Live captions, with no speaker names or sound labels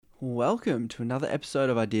Welcome to another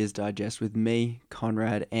episode of Ideas Digest with me,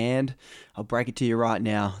 Conrad, and I'll break it to you right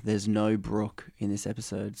now, there's no Brooke in this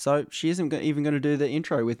episode. So she isn't even going to do the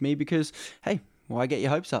intro with me because, hey, why get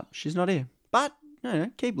your hopes up? She's not here. But,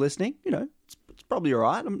 keep listening. It's probably all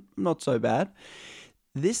right. I'm not so bad.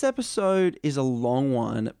 This episode is a long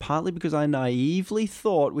one, partly because I naively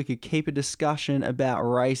thought we could keep a discussion about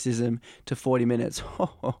racism to 40 minutes.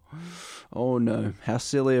 Oh no, how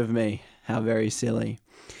silly of me. How very silly.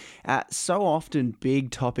 So often,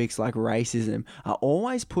 big topics like racism are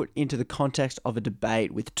always put into the context of a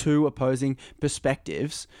debate with two opposing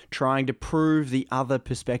perspectives trying to prove the other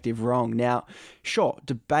perspective wrong. Now, sure,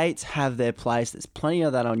 debates have their place. There's plenty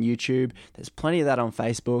of that on YouTube. There's plenty of that on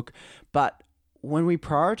Facebook. But when we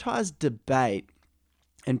prioritize debate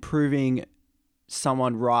and proving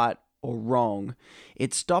someone right or wrong,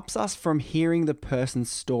 it stops us from hearing the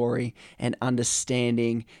person's story and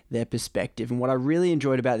understanding their perspective. And what I really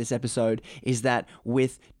enjoyed about this episode is that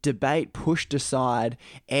with debate pushed aside,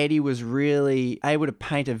 Eddie was really able to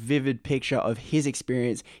paint a vivid picture of his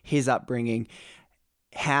experience, his upbringing,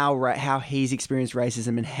 how he's experienced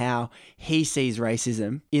racism and how he sees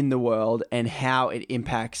racism in the world and how it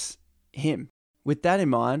impacts him. With that in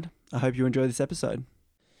mind, I hope you enjoy this episode.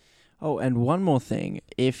 Oh, and one more thing.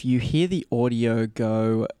 If you hear the audio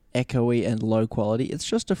go echoey and low quality, it's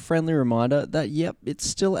just a friendly reminder that, yep, it's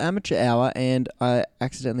still amateur hour and I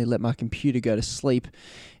accidentally let my computer go to sleep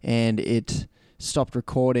and it stopped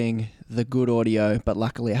recording the good audio, but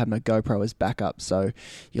luckily I have my GoPro as backup, so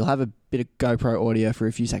you'll have a bit of GoPro audio for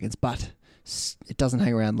a few seconds, but it doesn't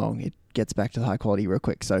hang around long. It gets back to the high quality real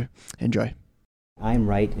quick, so enjoy. I'm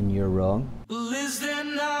right and you're wrong.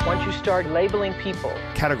 Once you start labeling people,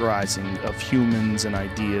 categorizing of humans and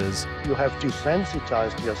ideas, you have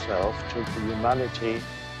desensitized yourself to the humanity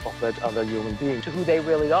of that other human being. to who they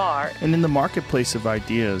really are, and in the marketplace of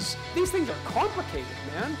ideas, These things are complicated,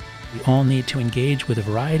 man. We all need to engage with a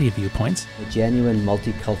variety of viewpoints. A genuine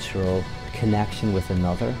multicultural connection with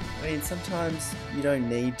another. I mean, sometimes you don't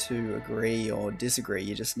need to agree or disagree.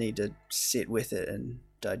 You just need to sit with it and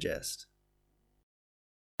digest.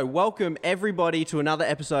 Welcome, everybody, to another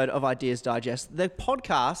episode of Ideas Digest, the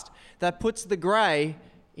podcast that puts the grey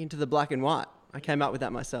into the black and white. I came up with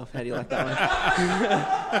that myself. How do you like that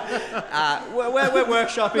one? We're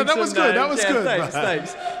workshopping No, that was good. That was good.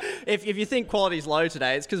 Thanks. If you think quality's low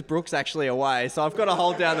today, it's because Brooke's actually away, so I've got to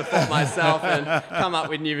hold down the fort myself and come up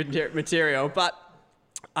with new material. But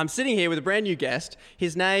I'm sitting here with a brand new guest.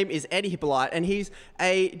 His name is Eddie Hippolyte, and he's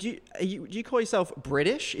do you call yourself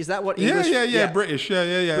British? Is that what English? Yeah, British,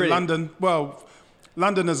 yeah. British. London. Well,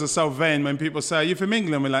 London is a South vein. When people say, "Are you from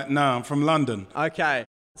England?" We're like, "No, I'm from London." Okay.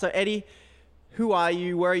 So Eddie, who are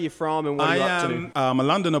you? Where are you from? And what are you up to? I'm a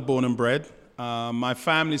Londoner born and bred. My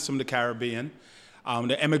family's from the Caribbean.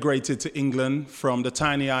 They emigrated to England from the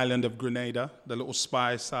tiny island of Grenada, the little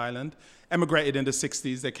spice island. Emigrated in the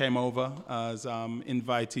 60s. They came over as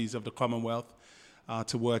invitees of the Commonwealth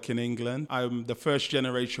to work in England. I'm the first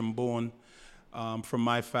generation born from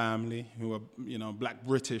my family who are, Black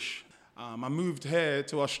British. I moved here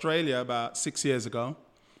to Australia about 6 years ago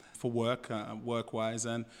for work-wise,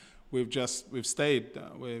 and we've stayed.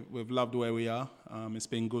 We've loved where we are. It's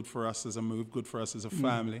been good for us as a move, good for us as a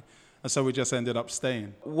family, and so we just ended up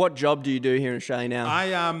staying. What job do you do here in Australia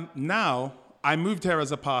now? I moved here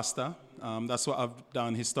as a pastor. That's what I've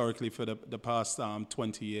done historically for the past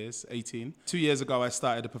 20 years, 18. 2 years ago, I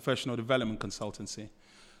started a professional development consultancy.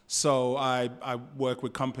 So I work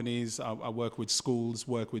with companies, I work with schools,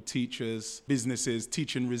 work with teachers, businesses,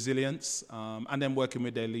 teaching resilience, and then working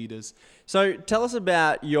with their leaders. So tell us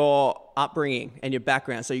about your upbringing and your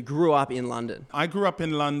background. So you grew up in London. I grew up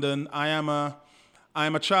in London. I am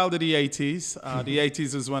a child of the 80s. The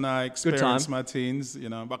 80s is when I experienced my teens,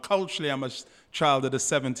 But culturally, I'm a child of the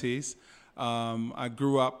 70s. I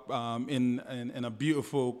grew up in a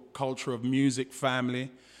beautiful culture of music,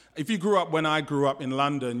 family. If you grew up when I grew up in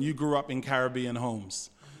London, you grew up in Caribbean homes.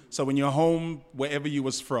 So when you're home, wherever you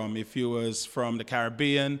was from, if you was from the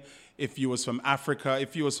Caribbean, if you was from Africa,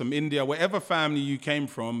 if you was from India, wherever family you came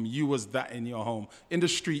from, you was that in your home. In the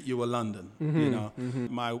street, you were London.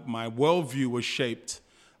 My worldview was shaped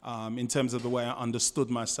in terms of the way I understood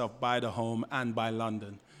myself by the home and by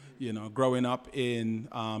London. Growing up in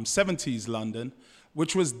 70s London,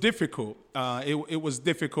 which was difficult. It was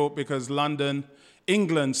difficult because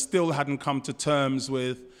England still hadn't come to terms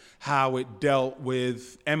with how it dealt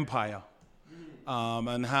with empire,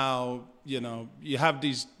 and how, you have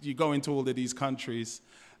these, you go into all of these countries,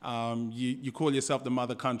 you call yourself the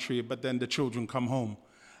mother country, but then the children come home.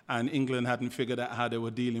 and England hadn't figured out how they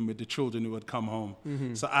were dealing with the children who had come home.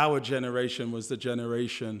 So our generation was the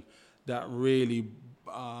generation that really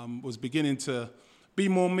was beginning to be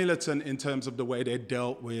more militant in terms of the way they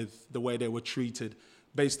dealt with, the way they were treated,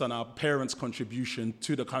 based on our parents' contribution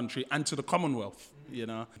to the country and to the Commonwealth, you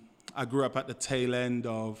know. I grew up at the tail end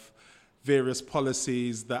of various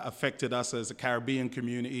policies that affected us as a Caribbean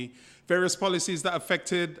community, various policies that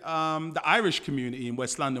affected the Irish community in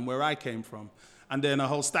West London, where I came from, and then a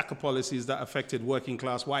whole stack of policies that affected working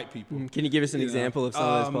class white people. Can you give us an example of some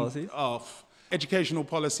of those policies? Of educational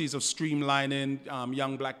policies of streamlining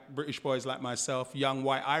young black British boys like myself, young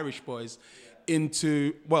white Irish boys,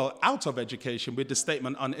 out of education with the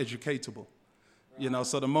statement uneducatable. You know,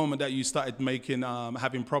 so the moment that you started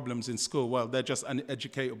having problems in school, well, they're just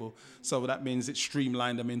uneducatable. So that means it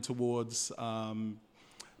streamlined them in towards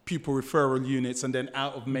pupil referral units and then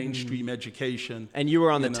out of mainstream education. And you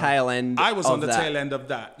were on the tail end. I was of on the that. tail end of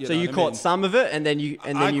that. So you caught some of it, and then you went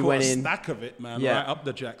in. I caught a stack of it, man, Yeah. right up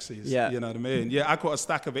the jacksies. Yeah. You know what I mean? Yeah, I caught a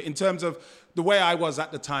stack of it. In terms of the way I was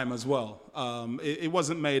at the time as well, it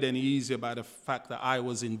wasn't made any easier by the fact that I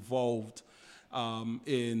was involved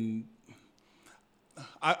in...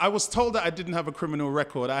 I was told that I didn't have a criminal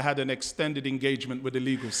record. I had an extended engagement with the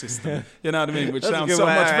legal system. You know what I mean? Which sounds so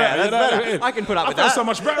much better. You know what I mean? I can put up with I that. feel so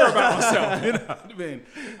much better about myself. You know what I mean?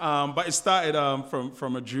 But it started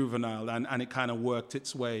from a juvenile, and it kind of worked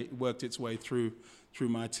its way through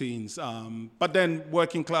my teens. But then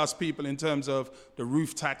working class people, in terms of the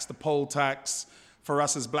roof tax, the poll tax, for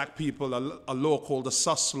us as black people, a law called the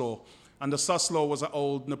Suss Law. And the Suss Law was an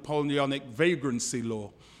old Napoleonic vagrancy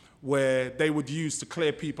law, where they would use to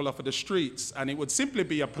clear people off of the streets. And it would simply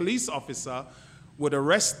be a police officer would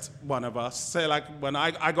arrest one of us. Say, like when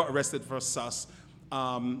I got arrested for a sus,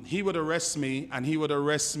 he would arrest me, and he would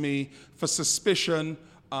arrest me for suspicion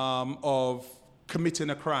of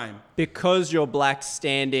committing a crime. Because you're black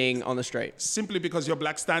standing on the street. Simply because you're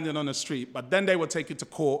black standing on the street. But then they would take you to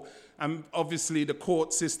court, and obviously the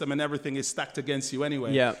court system and everything is stacked against you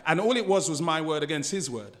anyway. Yeah. And all it was my word against his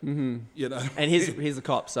word. Mm-hmm. You know. And he's the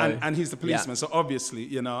cop, so... And he's the policeman, Yeah. so obviously,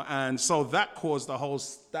 you know. And so that caused a whole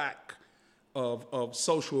stack of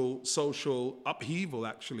social upheaval,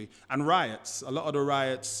 actually, and riots. A lot of the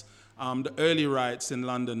riots, the early riots in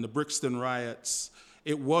London, the Brixton riots,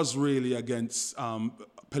 it was really against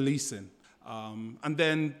policing. And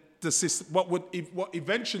then the system, what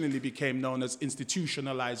eventually became known as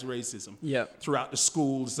institutionalized racism throughout the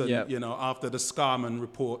schools and, you know, after the Scarman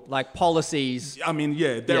report. Like policies. I mean,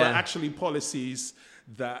 there are actually policies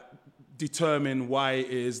that determine why it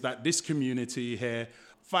is that this community here,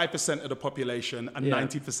 5% of the population and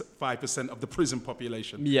 95% of the prison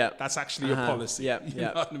population. Yeah. That's actually a policy. You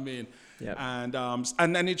know what I mean? And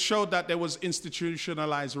then it showed that there was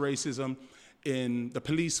institutionalized racism in the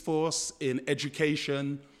police force, in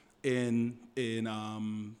education, literally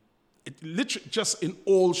just in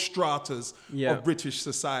all stratas of British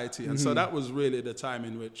society. And so that was really the time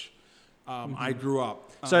in which I grew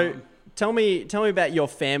up. So tell me about your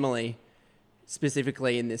family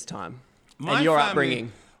specifically in this time and your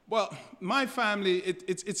upbringing. Well, my family,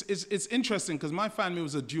 it's interesting because my family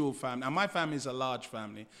was a dual family. And my family is a large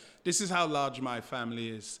family. This is how large my family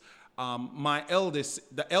is.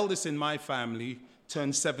 The eldest in my family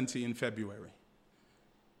turned 70 in February.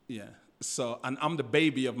 Yeah. So, and I'm the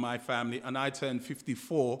baby of my family, and I turned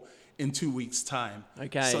 54 in 2 weeks' time.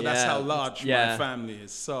 Okay. So that's how large my family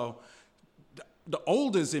is. So the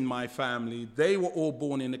oldest in my family, they were all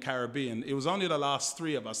born in the Caribbean. It was only the last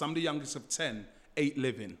three of us. I'm the youngest of 10, 8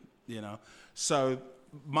 living, you know. So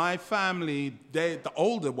my family, the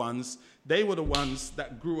older ones, they were the ones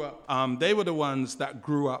that grew up.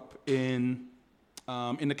 In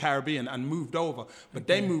the Caribbean and moved over, but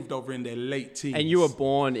they moved over in their late teens. And you were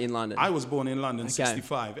born in London? I was born in London,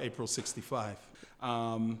 65, April 65.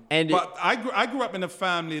 But I grew up in a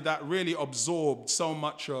family that really absorbed so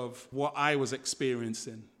much of what I was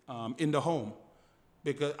experiencing in the home.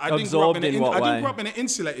 Because I didn't grow up in an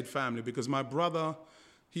insulated family, because my brother,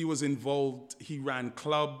 he was involved, he ran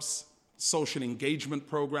clubs, social engagement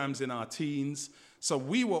programs in our teens. So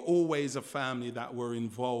we were always a family that were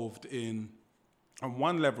involved in, on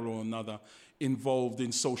one level or another, involved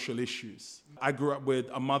in social issues. I grew up with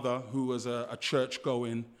a mother who was a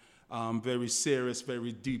church-going, very serious,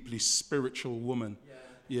 very deeply spiritual woman.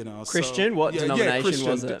 You know, Christian? What denomination Christian,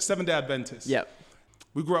 was it? Seventh-day Adventist. Yep.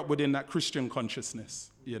 We grew up within that Christian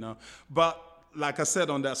consciousness, you know. But like I said,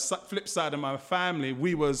 on that flip side of my family,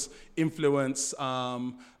 we was influenced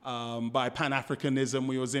by Pan-Africanism.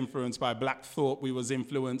 We was influenced by Black thought. We was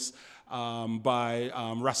influenced by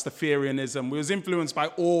Rastafarianism. We was influenced by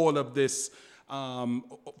all of this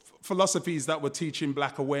philosophies that were teaching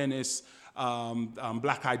black awareness,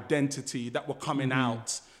 black identity that were coming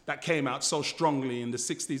out, that came out so strongly in the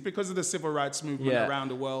 60s because of the civil rights movement around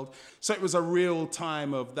the world. So it was a real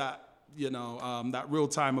time of that, that real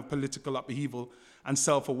time of political upheaval and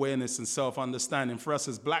self-awareness and self-understanding for us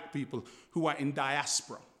as black people who are in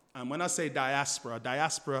diaspora. And when I say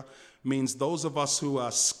diaspora means those of us who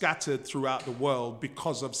are scattered throughout the world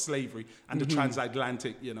because of slavery and the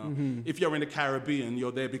transatlantic, If you're in the Caribbean,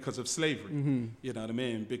 you're there because of slavery, you know what I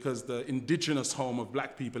mean? Because the indigenous home of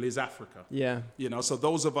black people is Africa. Yeah. So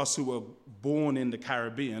those of us who were born in the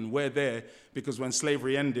Caribbean, we're there because when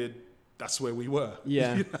slavery ended, that's where we were.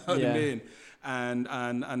 Yeah. You know what I mean?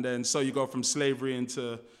 And then so you go from slavery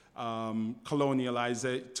into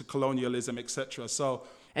colonialism, etc.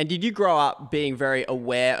 And did you grow up being very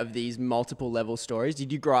aware of these multiple level stories?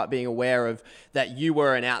 Did you grow up being aware of that you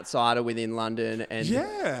were an outsider within London? And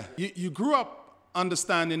yeah, you grew up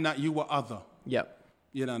understanding that you were other. Yep.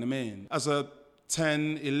 You know what I mean? As a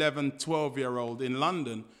 10, 11, 12-year-old in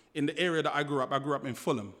London, in the area that I grew up in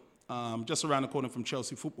Fulham, just around the corner from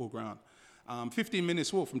Chelsea Football Ground. 15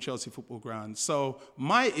 minutes walk from Chelsea Football Ground. So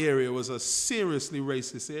my area was a seriously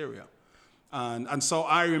racist area. And so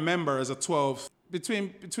I remember as a 12,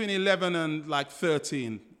 between 11 and like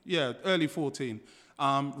 13, early 14,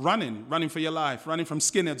 running for your life, running from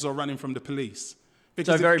skinheads or running from the police.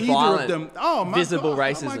 Because so very violent, visible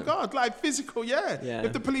racism. Oh my God, like physical, yeah.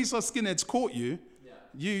 If the police or skinheads caught you,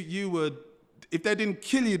 you would, if they didn't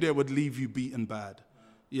kill you, they would leave you beaten bad.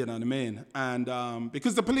 You know what I mean? And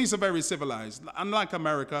because the police are very civilized. Unlike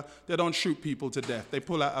America, they don't shoot people to death. They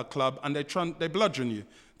pull out a club and they bludgeon you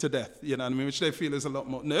to death. You know what I mean? Which they feel is a lot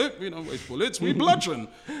more, no, we don't waste bullets, we bludgeon.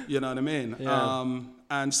 You know what I mean? Yeah.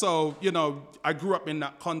 And so, I grew up in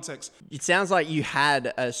that context. It sounds like you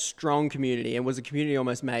had a strong community and was a community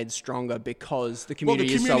almost made stronger because the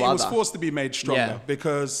community is so other. Well, the community was forced to be made stronger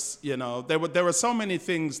because, there were so many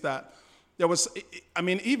things that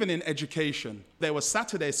even in education, there were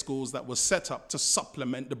Saturday schools that were set up to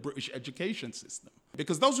supplement the British education system.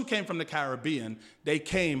 Because those who came from the Caribbean, they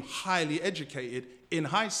came highly educated in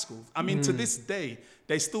high school. To this day,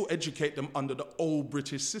 they still educate them under the old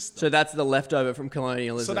British system. So that's the leftover from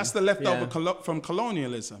colonialism. So that's the leftover from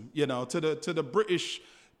colonialism. To the British,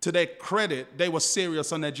 to their credit, they were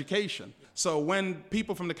serious on education. So when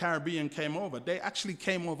people from the Caribbean came over, they actually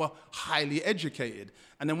came over highly educated.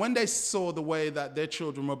 And then when they saw the way that their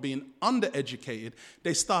children were being undereducated,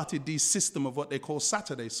 they started this system of what they call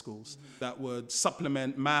Saturday schools that would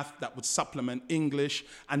supplement math, that would supplement English,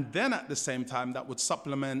 and then at the same time that would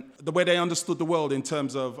supplement the way they understood the world in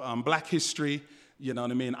terms of black history,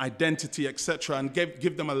 identity, etc., and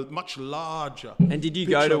give them a much larger And did you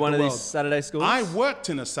go to one of these Saturday schools? I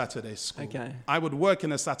worked in a Saturday school. Okay. I would work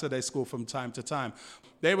in a Saturday school from time to time.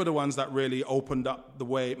 They were the ones that really opened up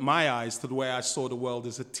my eyes to the way I saw the world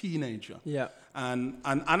as a teenager. Yeah. And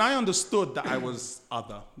I understood that I was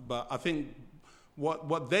other, but I think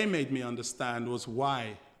what they made me understand was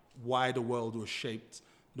why the world was shaped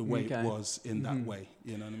the way it was in that way.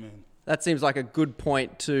 You know what I mean? That seems like a good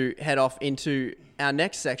point to head off into our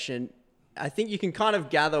next section. I think you can kind of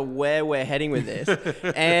gather where we're heading with this.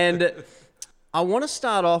 And I want to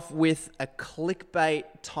start off with a clickbait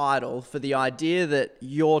title for the idea that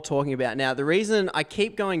you're talking about. Now, the reason I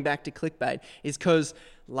keep going back to clickbait is because,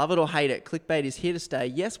 love it or hate it, clickbait is here to stay.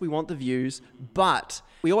 Yes, we want the views, but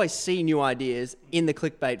we always see new ideas in the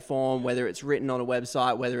clickbait form, whether it's written on a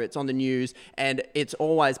website, whether it's on the news, and it's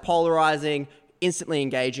always polarizing, instantly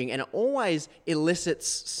engaging, and it always elicits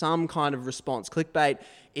some kind of response. Clickbait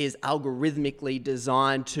is algorithmically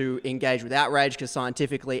designed to engage with outrage because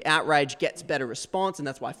scientifically outrage gets better response, and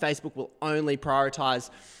that's why Facebook will only prioritize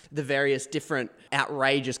the various different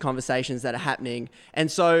outrageous conversations that are happening. And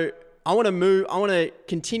so I want to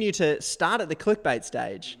continue to start at the clickbait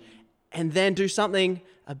stage and then do something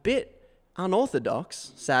a bit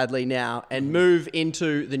unorthodox, sadly now, and move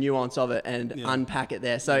into the nuance of it and unpack it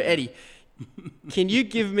there. So Eddie, can you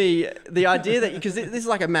give me the idea that, because this is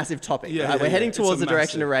like a massive topic, right? We're heading towards the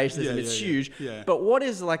direction of racism, it's huge, but what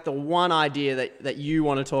is like the one idea that you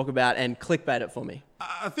want to talk about and clickbait it for me?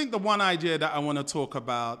 I think the one idea that I want to talk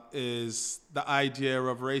about is the idea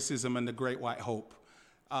of racism and the Great White Hope.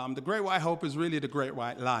 The Great White Hope is really the Great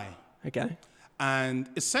White Lie. Okay. And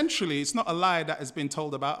essentially, it's not a lie that has been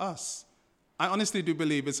told about us. I honestly do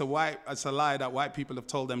believe it's a lie that white people have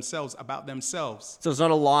told themselves about themselves. So it's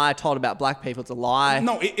not a lie told about black people, it's a lie.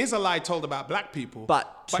 No, it is a lie told about black people.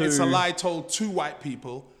 But it's a lie told to white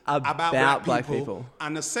people about black people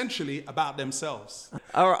and essentially about themselves.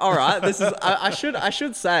 All right. This is. I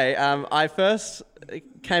should say. I first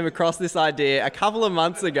came across this idea a couple of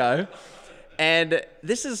months ago, and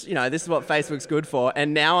this is what Facebook's good for.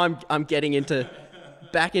 And now I'm getting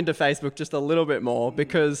back into Facebook just a little bit more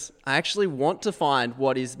because I actually want to find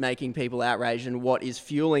what is making people outraged and what is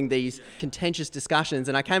fueling these contentious discussions.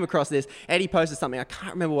 And I came across this. Eddie posted something. I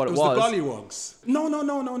can't remember what it was. The Gollywogs.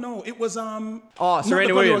 No. It was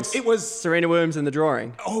Serena Williams. It was Serena Williams in the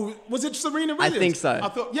drawing. Oh, was it Serena Williams? I think so. I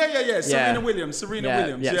thought Serena Williams.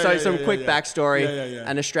 Yeah. So some quick backstory. Yeah.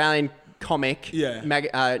 An Australian comic,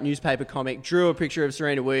 newspaper comic, drew a picture of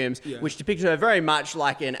Serena Williams, which depicted her very much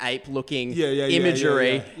like an ape-looking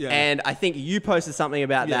imagery. And I think you posted something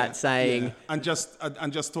about that, saying, and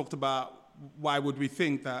just talked about why would we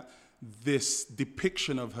think that this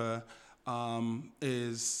depiction of her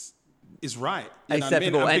is right,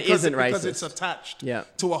 acceptable, and isn't racist because it's attached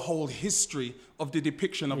to a whole history of the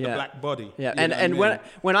depiction of the black body. Yeah, and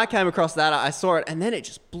when I came across that, I saw it, and then it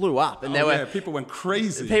just blew up, and people went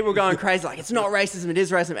crazy. People were going crazy, like it's not racism, it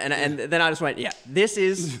is racism, and then I just went, this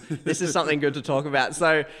is something good to talk about.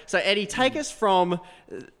 So Eddie, take us from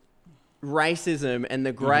racism and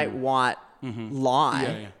the Great White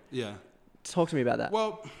Lie. Yeah. Talk to me about that.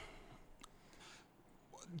 Well,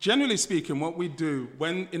 generally speaking, what we do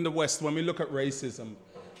in the West, when we look at racism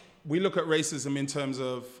in terms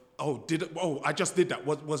of, I just did that.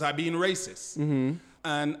 Was I being racist? Mm-hmm.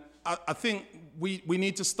 And I think we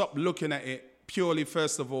need to stop looking at it purely,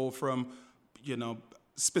 first of all, from,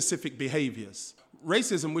 specific behaviors.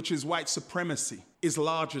 Racism, which is white supremacy, is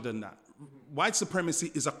larger than that. White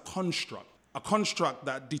supremacy is a construct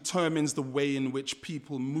that determines the way in which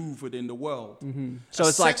people move within the world. Mm-hmm. So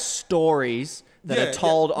it's like stories that are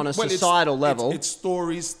told on a societal level. It's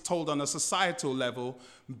stories told on a societal level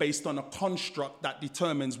based on a construct that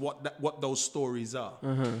determines what those stories are.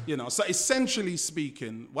 Mm-hmm. So essentially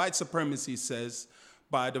speaking, white supremacy says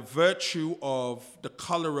by the virtue of the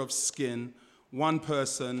color of skin, one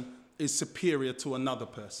person is superior to another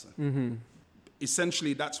person. Mm-hmm.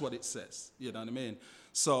 Essentially, that's what it says. You know what I mean?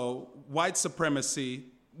 So white supremacy,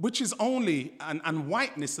 which is only, and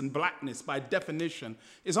whiteness and blackness by definition,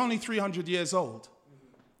 is only 300 years old.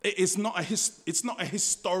 It's not a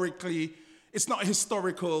historical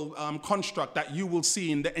construct that you will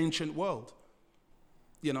see in the ancient world.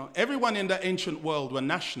 Everyone in the ancient world were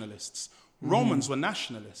nationalists. Romans were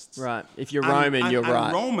nationalists. Right. If you're Roman, you're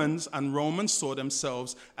right. Romans saw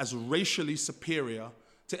themselves as racially superior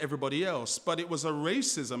to everybody else. But it was a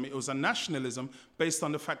racism, it was a nationalism based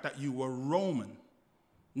on the fact that you were Roman,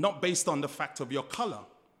 not based on the fact of your color.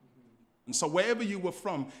 And so wherever you were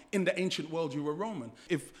from in the ancient world, you were Roman.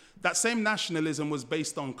 If that same nationalism was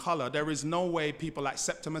based on color, there is no way people like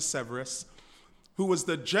Septimus Severus, who was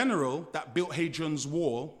the general that built Hadrian's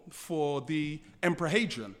Wall for the Emperor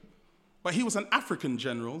Hadrian, but he was an African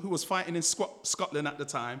general who was fighting in Scotland at the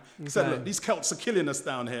time. He said, look, these Celts are killing us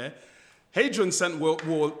down here. Hadrian sent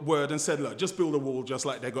word and said, look, just build a wall just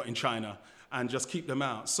like they got in China and just keep them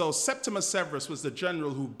out. So Septimus Severus was the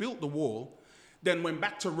general who built the wall, then went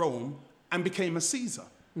back to Rome and became a Caesar.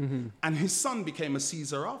 Mm-hmm. And his son became a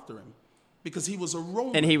Caesar after him because he was a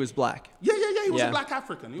Roman. And he was black. Yeah. He was a black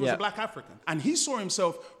African. He was a black African. And he saw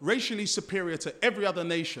himself racially superior to every other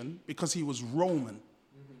nation because he was Roman.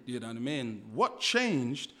 You know what I mean? What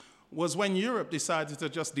changed was when Europe decided to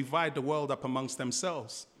just divide the world up amongst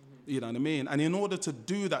themselves. You know what I mean? And in order to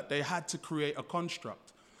do that, they had to create a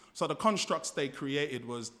construct. So the constructs they created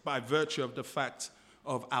was by virtue of the fact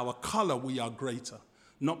of our color, we are greater,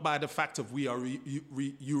 not by the fact of we are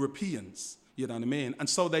Europeans. You know what I mean? And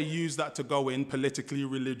so they used that to go in politically,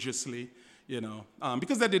 religiously,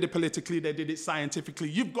 because they did it politically, they did it scientifically.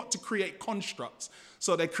 You've got to create constructs.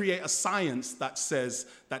 So they create a science that says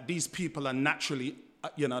that these people are naturally,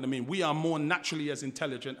 you know what I mean? We are more naturally as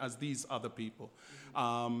intelligent as these other people.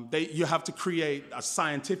 You have to create a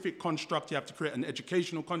scientific construct. You have to create an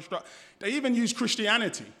educational construct. They even use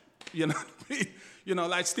Christianity. You know what I mean?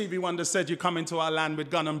 Like Stevie Wonder said, you come into our land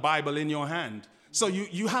with gun and Bible in your hand. So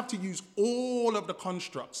you have to use all of the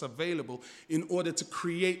constructs available in order to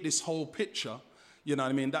create this whole picture, you know what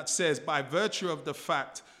I mean, that says by virtue of the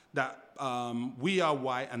fact that we are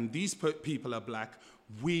white and these people are black,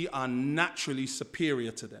 we are naturally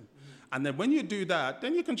superior to them. And then when you do that,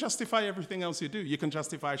 then you can justify everything else you do. You can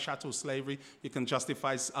justify chattel slavery. You can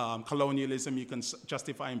justify colonialism. You can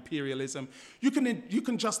justify imperialism. You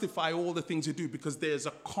can justify all the things you do because there's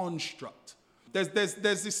a construct. There's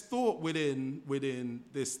this thought within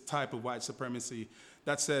this type of white supremacy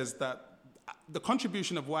that says that the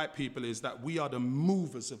contribution of white people is that we are the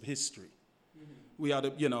movers of history. We are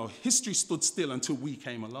history stood still until we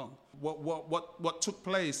came along. What took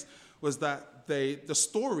place was that the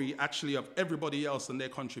story actually of everybody else and their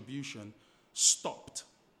contribution stopped.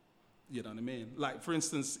 You know what I mean? Like, for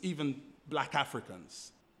instance, even black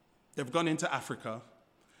Africans. They've gone into Africa.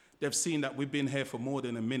 They've seen that we've been here for more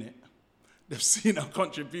than a minute. They've seen our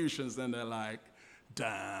contributions, and they're like,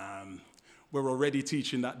 damn, we're already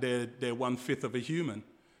teaching that they're 1/5 of a human.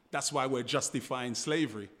 That's why we're justifying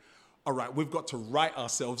slavery. All right, we've got to write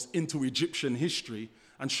ourselves into Egyptian history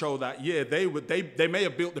and show that, yeah, they may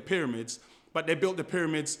have built the pyramids, but they built the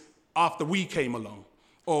pyramids after we came along.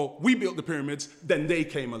 Or we built the pyramids, then they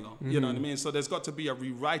came along. Mm-hmm. You know what I mean? So there's got to be a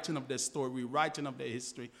rewriting of their story, rewriting of their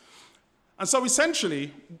history. And so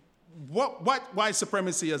essentially, what white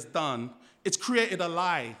supremacy has done, it's created a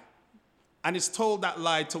lie. And it's told that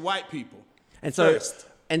lie to white people.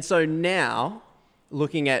 And so now,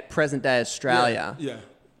 looking at present day Australia,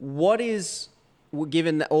 what is,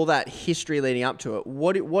 given all that history leading up to it,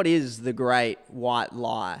 what is the great white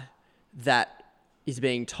lie that is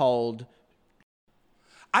being told?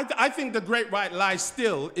 I think the great white lie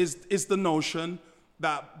still is the notion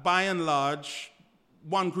that, by and large,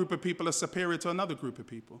 one group of people are superior to another group of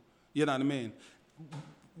people. You know what I mean?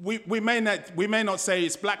 We may not say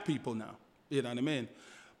it's black people now. You know what I mean?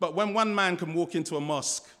 But when one man can walk into a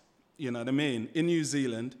mosque, you know what I mean, in New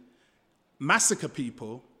Zealand, massacre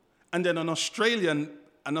people, and then an Australian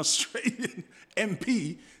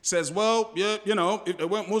MP says, well, yeah, you know, if they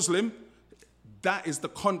weren't Muslim, that is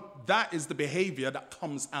the behavior that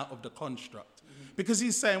comes out of the construct. Mm-hmm. Because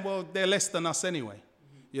he's saying, well, they're less than us anyway.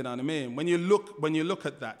 Mm-hmm. You know what I mean? When you look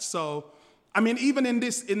at that. So, I mean, even in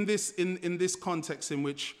this context in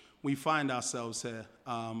which we find ourselves here,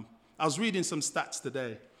 I was reading some stats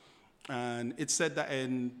today, and it said that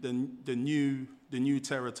in the new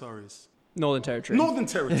territories. Northern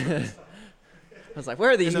Territories. I was like,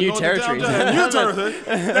 where are these new territories? New territory.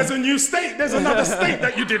 There's a new state. There's another state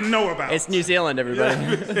that you didn't know about. It's New Zealand,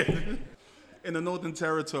 everybody. In the Northern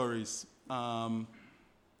Territories, in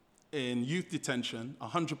youth detention,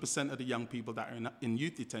 100% of the young people that are in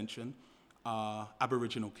youth detention are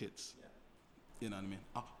Aboriginal kids. You know what I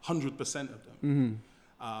mean? 100% of them.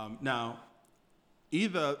 Mm-hmm. Now,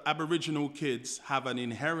 either Aboriginal kids have an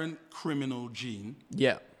inherent criminal gene.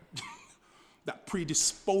 Yeah. That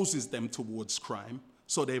predisposes them towards crime,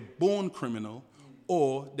 so they're born criminal,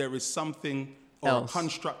 or there is something or a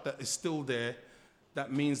construct that is still there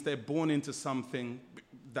that means they're born into something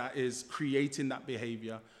that is creating that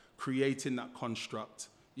behavior, creating that construct,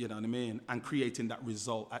 you know what I mean, and creating that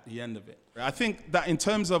result at the end of it. I think that in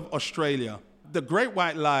terms of Australia, the great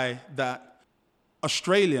white lie that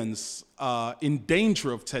Australians are in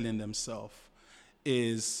danger of telling themselves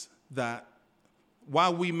is that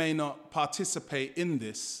while we may not participate in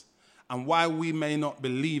this, and while we may not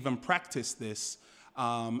believe and practice this,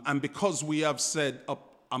 and because we have said,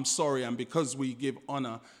 I'm sorry, and because we give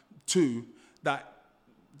honor to that,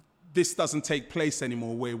 this doesn't take place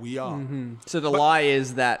anymore where we are. Mm-hmm. So the lie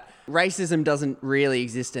is that racism doesn't really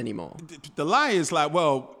exist anymore. The lie is like,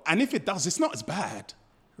 well, and if it does, it's not as bad.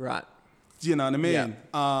 Right. Do you know what I mean?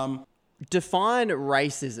 Yeah. Define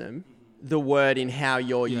racism, the word, in how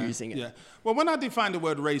you're using it. Yeah. Well, when I define the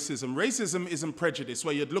word racism isn't prejudice,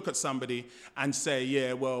 where you'd look at somebody and say,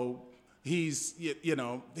 yeah, well, he's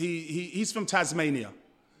from Tasmania.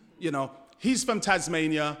 You know, he's from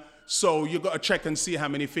Tasmania, so you've got to check and see how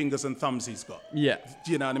many fingers and thumbs he's got. Yeah.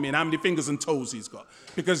 Do you know what I mean? How many fingers and toes he's got.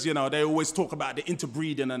 Because, you know, they always talk about the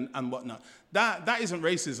interbreeding and whatnot. That isn't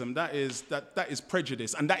racism. That is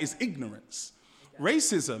prejudice, and that is ignorance. Okay.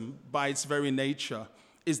 Racism, by its very nature,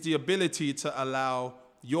 is the ability to allow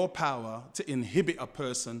your power to inhibit a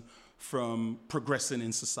person from progressing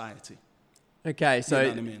in society. Okay, so you know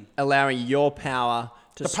what I mean? Allowing your power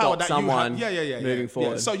to stop someone moving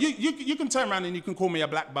forward. Yeah. So you can turn around and you can call me a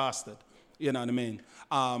black bastard. You know what I mean?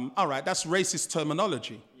 All right, that's racist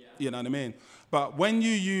terminology. Yeah. You know what I mean? But when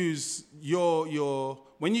you use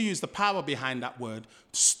when you use the power behind that word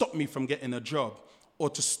to stop me from getting a job, or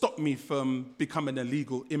to stop me from becoming a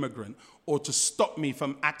legal immigrant, or to stop me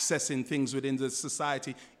from accessing things within the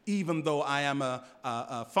society, even though I am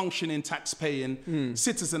a functioning, tax-paying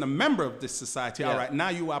citizen, a member of this society, all right, now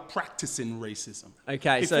you are practicing racism.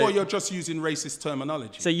 Okay, Before you're just using racist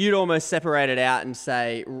terminology. So you'd almost separate it out and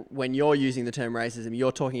say, when you're using the term racism,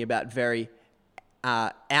 you're talking about very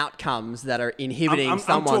outcomes that are inhibiting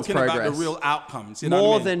someone's progress. I'm talking about the real outcomes. You know more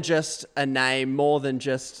what I mean? Than just a name, more than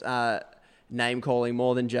just name calling,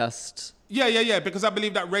 more than just... Yeah, because I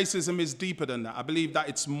believe that racism is deeper than that. I believe that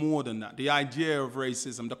it's more than that. The idea of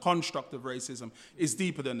racism, the construct of racism is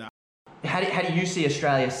deeper than that. How do you see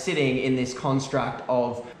Australia sitting in this construct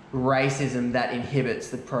of racism that inhibits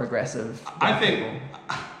the progress of I think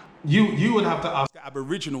you would have to ask an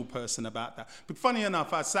Aboriginal person about that. But funny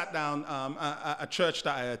enough, I sat down at a church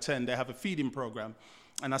that I attend. They have a feeding program.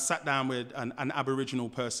 And I sat down with an Aboriginal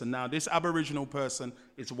person. Now, this Aboriginal person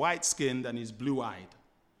is white-skinned and is blue-eyed.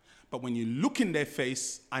 But when you look in their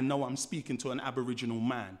face, I know I'm speaking to an Aboriginal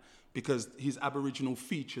man because his Aboriginal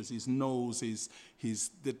features, his nose,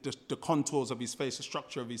 the contours of his face, the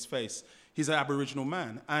structure of his face, he's an Aboriginal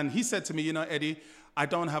man. And he said to me, Eddie, I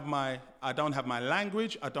don't have my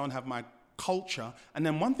language, I don't have my culture. And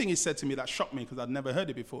then one thing he said to me that shocked me because I'd never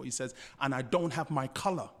heard it before, he says, and I don't have my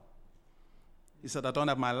color. He said, I don't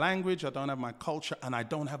have my language, I don't have my culture, and I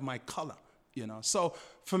don't have my color. So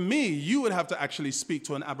for me, you would have to actually speak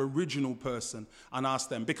to an Aboriginal person and ask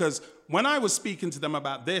them, because when I was speaking to them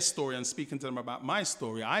about their story and speaking to them about my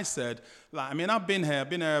story, I said, I've been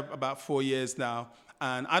here about 4 years now,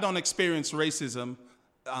 and I don't experience racism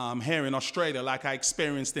here in Australia like I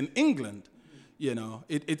experienced in England.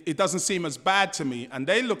 It doesn't seem as bad to me. And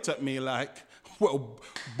they looked at me like, well,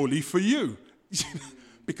 bully for you.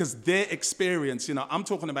 Because their experience, I'm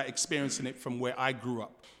talking about experiencing it from where I grew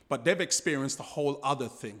up, but they've experienced a whole other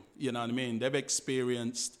thing, you know what I mean? They've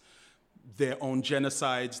experienced their own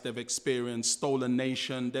genocides, they've experienced stolen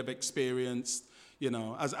nation, they've experienced,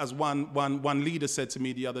 as one leader said to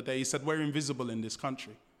me the other day, he said, we're invisible in this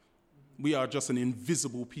country. We are just an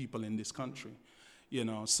invisible people in this country,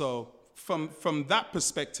 So from that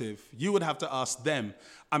perspective, you would have to ask them.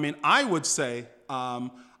 I would say,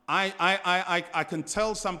 I can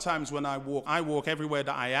tell sometimes when I walk everywhere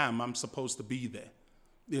that I am, I'm supposed to be there.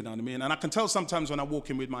 You know what I mean? And I can tell sometimes when I walk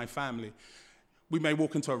in with my family, we may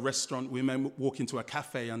walk into a restaurant, we may walk into a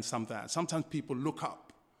cafe and something. Sometimes people look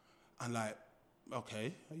up and like,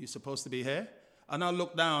 okay, are you supposed to be here? And I'll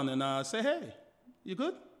look down and I'll say, hey, you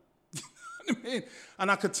good? You know what I mean? And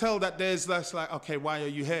I could tell that there's less like, okay, why are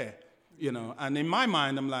you here? And in my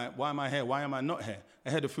mind, I'm like, why am I here? Why am I not here? I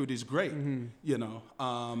heard the food is great,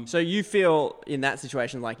 So you feel in that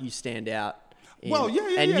situation like you stand out.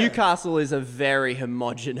 And Newcastle is a very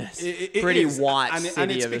homogenous, pretty white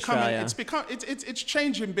city of Australia. It's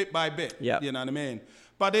changing bit by bit. Yep. You know what I mean?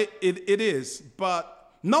 But it is.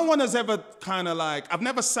 But no one has ever kind of like, I've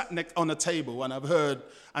never sat on a table and I've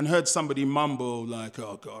heard somebody mumble like,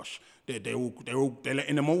 oh gosh, they're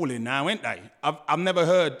letting them all in now, ain't they? I've never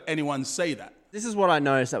heard anyone say that. This is what I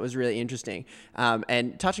noticed that was really interesting.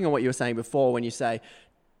 And touching on what you were saying before, when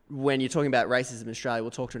you're talking about racism in Australia,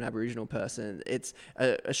 we'll talk to an Aboriginal person. It's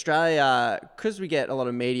Australia, because we get a lot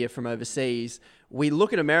of media from overseas, we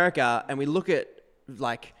look at America and we look at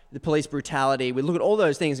like the police brutality, we look at all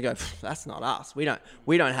those things and go, that's not us. We don't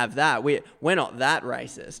have that. We're not that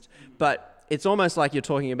racist. But it's almost like you're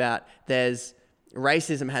talking about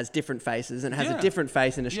racism has different faces and has a different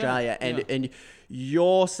face in Australia. And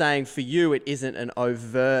you're saying for you, it isn't an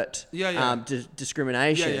overt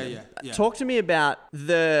discrimination. Talk to me about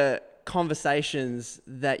the conversations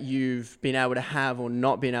that you've been able to have or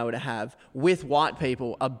not been able to have with white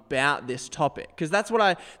people about this topic. Because that's what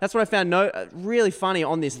I found really funny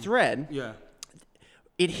on this thread. Yeah.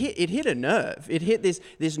 It hit a nerve. It hit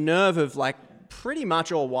this nerve of like pretty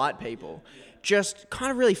much all white people just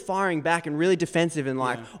kind of really firing back and really defensive and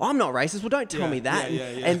like, oh, I'm not racist. Well, don't tell me that.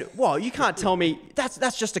 And well, you can't tell me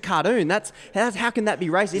that's just a cartoon. That's how can that be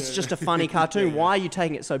racist? It's just a funny cartoon. Why are you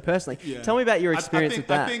taking it so personally? Tell me about your experience with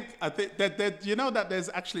that. I think that you know that there's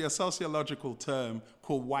actually a sociological term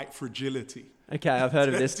called white fragility. Okay, I've heard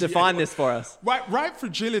of this. Define this for us. White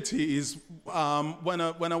fragility is when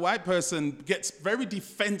a white person gets very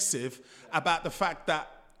defensive about the fact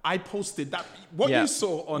that I posted that. What you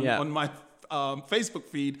saw on my Facebook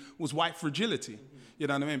feed was white fragility. You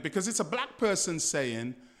know what I mean? Because it's a black person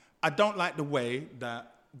saying, I don't like the way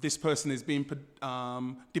that this person is being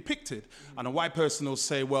depicted. And a white person will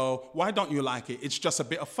say, well, why don't you like it? It's just a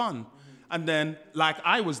bit of fun. And then, like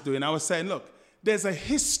I was doing, I was saying, look, there's a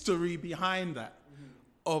history behind that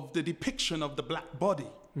of the depiction of the black body.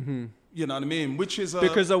 You know what I mean? Which is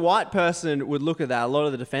because a white person would look at that. A lot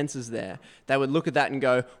of the defenses there, they would look at that and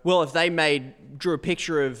go, "Well, if they drew a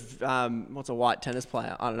picture of what's a white tennis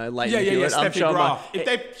player? I don't know, Leighton Hewitt. Steffi Graf. If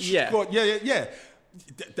they scored,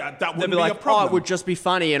 that wouldn't be like, a problem. Oh, it would just be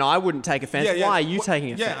funny, and I wouldn't take offense. Why are you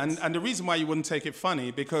taking offense? Yeah, and the reason why you wouldn't take it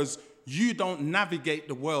funny because you don't navigate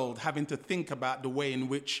the world having to think about the way in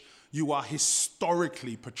which you are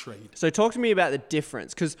historically portrayed. So talk to me about the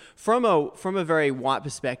difference, because from a very white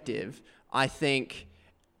perspective, I think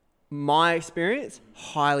my experience,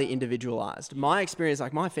 highly individualized. My experience,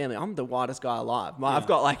 like my family, I'm the whitest guy alive.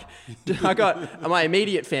 I got my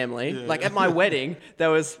immediate family. Like at my wedding, there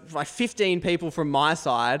was like 15 people from my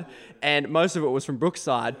side, and most of it was from Brooke's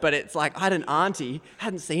side. But it's like I had an auntie,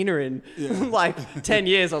 hadn't seen her in like 10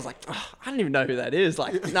 years. I was like, oh, I don't even know who that is.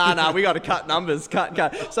 Like, nah, we got to cut numbers,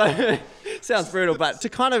 cut. So sounds brutal, but to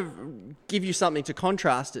kind of give you something to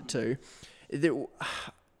contrast it to.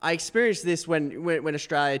 I experienced this when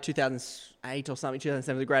Australia, 2008 or something,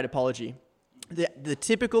 2007, the Great Apology. The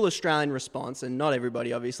typical Australian response, and not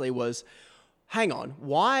everybody obviously, was, hang on,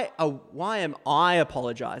 why am I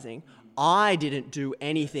apologising? I didn't do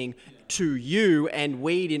anything to you, and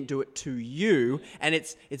we didn't do it to you. And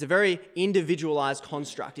it's a very individualised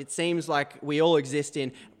construct. It seems like we all exist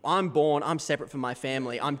in, I'm separate from my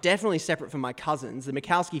family. I'm definitely separate from my cousins. The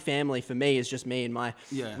Mikowski family for me is just me and my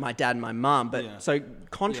dad and my mum. But so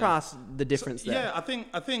contrast the difference there. Yeah, I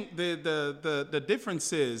think the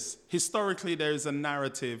difference is historically there is a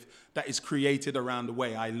narrative that is created around the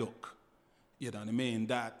way I look. You know what I mean?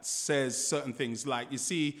 That says certain things. Like you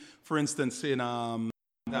see, for instance, in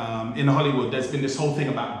Hollywood, there's been this whole thing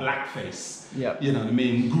about blackface. Yeah. You know what I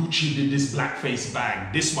mean? Gucci did this blackface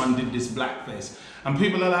bag. This one did this blackface. And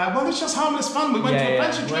people are like, well, it's just harmless fun. We went to a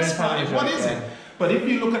fancy dress party. What is it? But if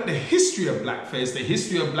you look at the history of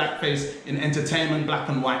blackface in entertainment, black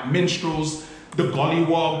and white minstrels, the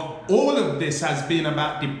gollywog, all of this has been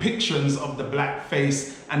about depictions of the black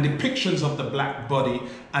face and depictions of the black body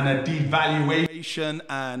and a devaluation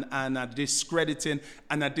and a discrediting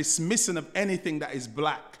and a dismissing of anything that is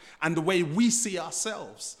black and the way we see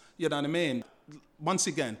ourselves. You know what I mean? Once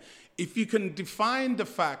again, if you can define the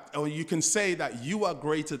fact, or you can say that you are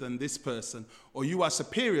greater than this person or you are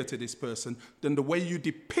superior to this person, then the way you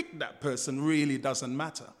depict that person really doesn't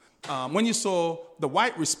matter. When you saw the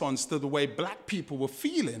white response to the way black people were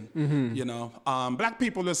feeling, you know, black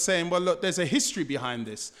people are saying, well, look, there's a history behind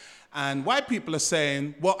this. And white people are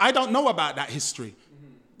saying, well, I don't know about that history.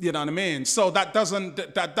 You know what I mean? So that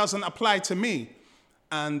doesn't apply to me.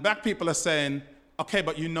 And black people are saying, okay,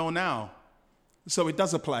 but you know now. So it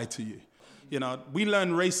does apply to you. You know, we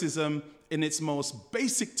learn racism in its most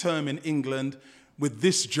basic term in England with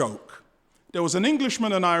this joke. There was an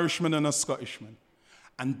Englishman, an Irishman, and a Scottishman.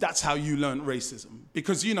 And that's how you learn racism.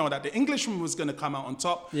 Because you know that the Englishman was going to come out on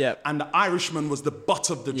top, and the Irishman was the butt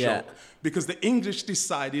of the joke. Because the English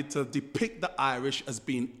decided to depict the Irish as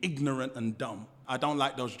being ignorant and dumb. I don't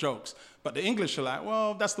like those jokes. But the English are like,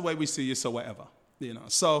 well, that's the way we see you, so whatever. You know.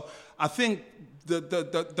 So I think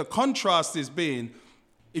the contrast is being,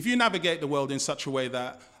 if you navigate the world in such a way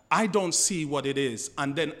that I don't see what it is,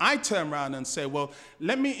 and then I turn around and say, well,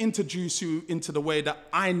 let me introduce you into the way that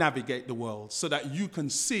I navigate the world so that you can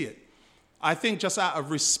see it. I think just out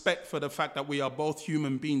of respect for the fact that we are both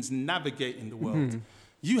human beings navigating the world,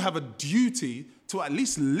 you have a duty to at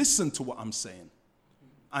least listen to what I'm saying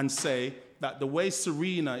and say that the way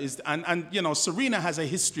Serena is, and you know, Serena has a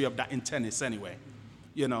history of that in tennis anyway.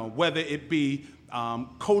 You know, whether it be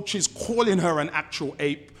coaches calling her an actual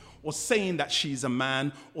ape, or saying that she's a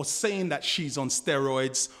man, or saying that she's on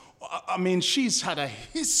steroids. I mean, she's had a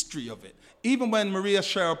history of it. Even when Maria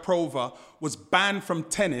Sharapova was banned from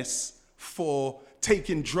tennis for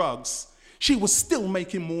taking drugs, she was still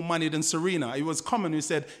making more money than Serena. It was common who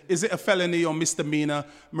said, is it a felony or misdemeanor?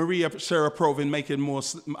 Maria Sharapova making more,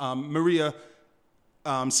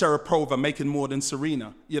 Sharapova making more than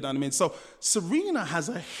Serena. You know what I mean? So Serena has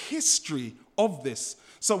a history of this.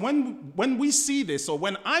 So when we see this, or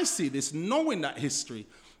when I see this, knowing that history,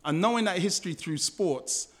 and knowing that history through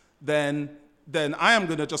sports, then I am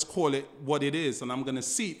going to just call it what it is, and I'm going to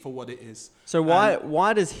see it for what it is. So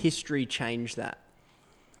why does history change that?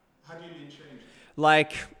 How do you mean change?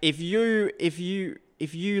 Like if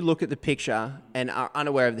you look at the picture and are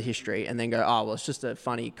unaware of the history, and then go, oh well, it's just a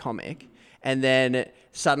funny comic, and then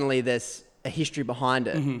suddenly there's a history behind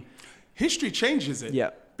it. History changes it.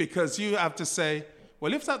 Yeah. Because you have to say,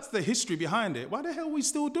 well, if that's the history behind it, why the hell are we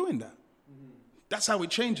still doing that? That's how it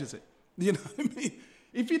changes it. You know what I mean?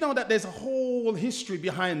 If you know that there's a whole history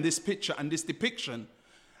behind this picture and this depiction,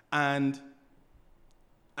 and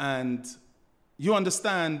you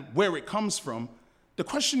understand where it comes from, the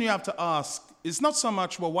question you have to ask is not so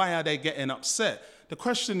much, well, why are they getting upset? The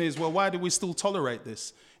question is, well, why do we still tolerate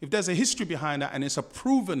this? If there's a history behind that and it's a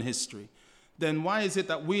proven history, then why is it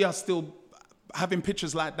that we are still having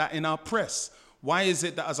pictures like that in our press? Why is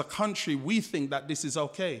it that as a country we think that this is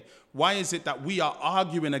okay? Why is it that we are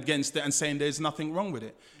arguing against it and saying there's nothing wrong with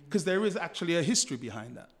it? Because there is actually a history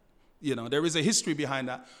behind that. You know, there is a history behind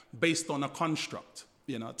that based on a construct.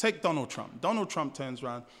 You know, take Donald Trump. Donald Trump turns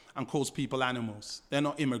around and calls people animals. They're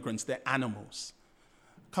not immigrants, they're animals.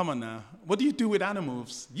 Come on now. What do you do with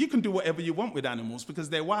animals? You can do whatever you want with animals because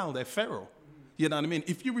they're wild, they're feral. You know what I mean?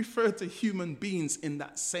 If you refer to human beings in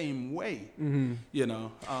that same way, you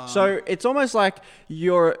know. So it's almost like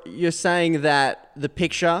you're saying that the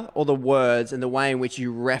picture or the words and the way in which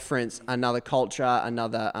you reference another culture,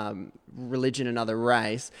 another religion, another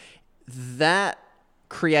race, that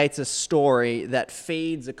creates a story that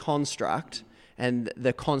feeds a construct and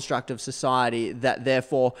the construct of society that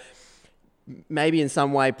therefore maybe in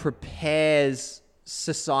some way prepares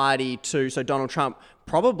society to, so Donald Trump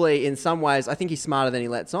probably in some ways, I think he's smarter than he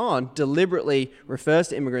lets on, deliberately refers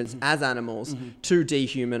to immigrants as animals to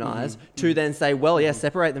dehumanize, to then say, well, yeah,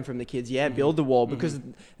 separate them from the kids, build the wall, because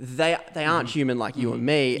they aren't human like you and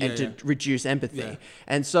me, and to reduce empathy. Yeah.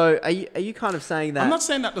 And so are you kind of saying that... I'm not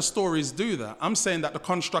saying that the stories do that. I'm saying that the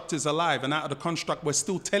construct is alive, and out of the construct, we're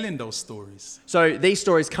still telling those stories. So these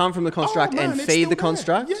stories come from the construct and feed the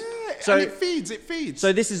construct? Yeah, so and it feeds.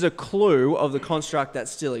 So this is a clue of the construct that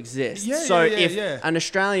still exists. If an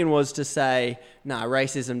Australian was to say, nah,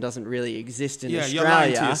 racism doesn't really exist in Australia, you're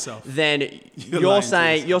lying to yourself. Then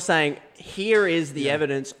you're saying here is the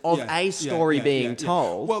evidence of a story being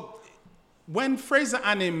told. Well, when Fraser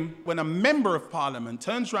Annim, when a member of parliament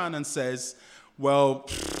turns around and says,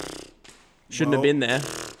 shouldn't have been there.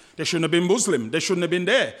 They shouldn't have been Muslim. They shouldn't have been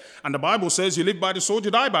there. And the Bible says you live by the sword,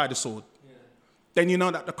 you die by the sword. Then you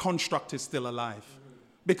know that the construct is still alive.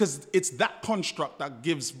 Because it's that construct that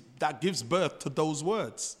gives birth to those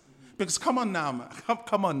words. Because come on now, man.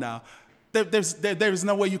 Come on now. There is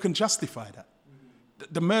no way you can justify that.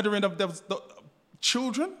 The murdering of the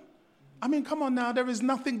children? I mean, come on now. There is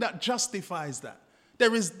nothing that justifies that.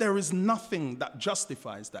 There is nothing that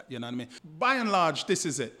justifies that. You know what I mean? By and large, this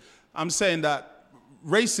is it. I'm saying that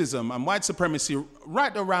racism and white supremacy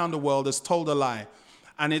right around the world has told a lie.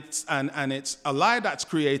 And it's a lie that's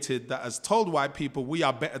created that has told white people we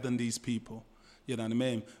are better than these people. You know what I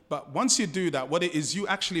mean? But once you do that, what it is, you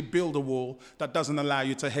actually build a wall that doesn't allow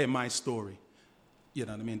you to hear my story. You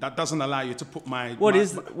know what I mean? That doesn't allow you to put my... What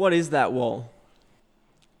is that wall?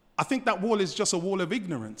 I think that wall is just a wall of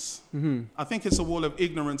ignorance. I think it's a wall of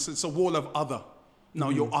ignorance. It's a wall of other.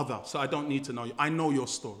 No, you're other, so I don't need to know you. I know your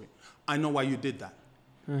story. I know why you did that.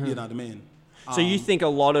 You know what I mean? So you think a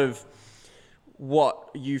lot of what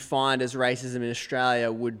you find as racism in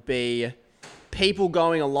Australia would be people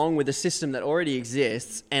going along with a system that already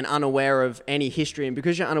exists and unaware of any history. And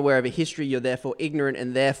because you're unaware of a history, you're therefore ignorant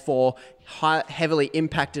and therefore heavily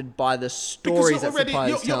impacted by the stories that society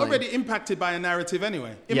is telling. You're already impacted by a narrative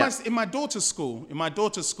anyway. In my daughter's school,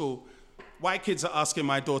 white kids are asking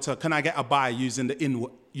my daughter, can I get a buy using the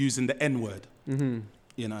N-word?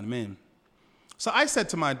 You know what I mean? So I said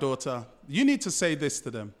to my daughter, you need to say this to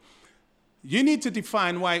them. You need to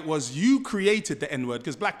define why it was you created the N-word,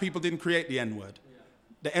 because black people didn't create the N-word.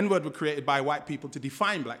 The N-word was created by white people to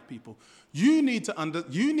define black people. You need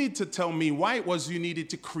to tell me why it was you needed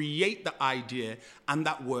to create the idea and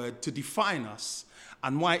that word to define us,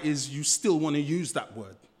 and why it is you still want to use that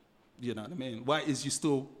word. You know what I mean? Why is you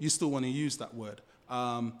still want to use that word?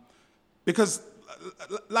 Because,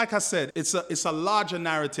 like I said, it's a larger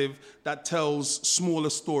narrative that tells smaller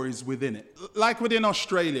stories within it. Like within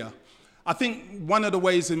Australia, I think one of the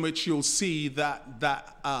ways in which you'll see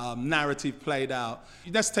that narrative played out,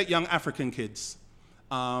 let's take young African kids,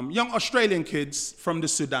 young Australian kids from the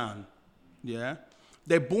Sudan,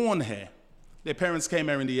 They're born here. Their parents came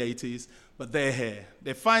here in the 80s, but they're here.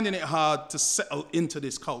 They're finding it hard to settle into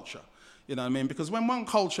this culture. You know what I mean? Because when one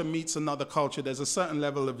culture meets another culture, there's a certain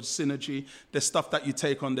level of synergy. There's stuff that you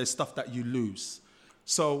take on, there's stuff that you lose.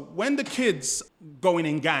 So when the kids going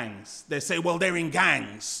in gangs, they say, well, they're in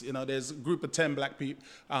gangs. You know, there's a group of 10 black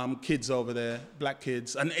kids over there, black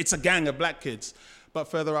kids, and it's a gang of black kids. But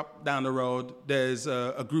further up down the road, there's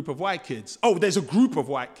a group of white kids. Oh, there's a group of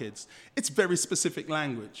white kids. It's very specific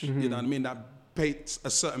language, you know what I mean, that paints a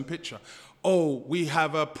certain picture. Oh, we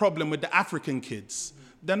have a problem with the African kids.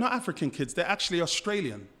 They're not African kids, they're actually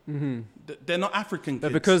Australian. They're not African kids.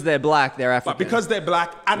 But because they're black, they're African. But because they're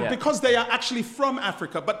black, and because they are actually from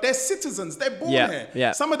Africa, but they're citizens, they're born here.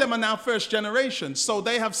 Yeah. Some of them are now first generation, so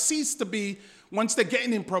they have ceased to be, once they're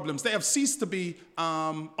getting in problems, they have ceased to be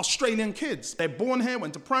Australian kids. They're born here,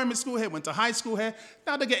 went to primary school here, went to high school here.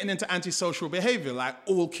 Now they're getting into antisocial behavior like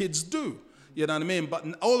all kids do. You know what I mean? But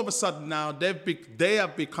all of a sudden now they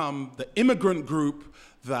have become the immigrant group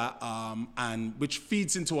that and which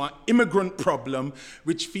feeds into our immigrant problem,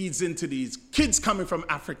 which feeds into these kids coming from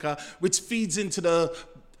Africa, which feeds into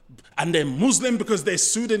and they're Muslim because they're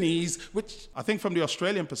Sudanese, which I think from the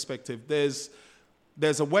Australian perspective, there's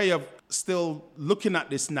there's a way of still looking at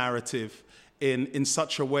this narrative in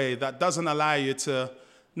such a way that doesn't allow you to,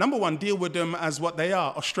 number one, deal with them as what they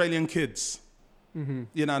are, Australian kids. Mm-hmm.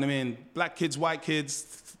 You know what I mean? Black kids, white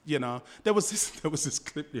kids, you know. There was this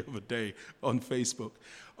clip the other day on Facebook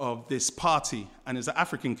of this party, and it's an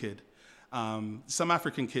African kid. Some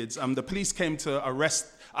African kids. The police came to arrest,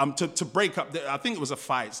 to break up. I think it was a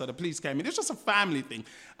fight. So the police came in. It was just a family thing,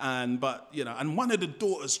 and one of the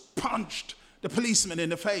daughters punched the policeman in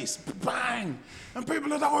the face, bang, and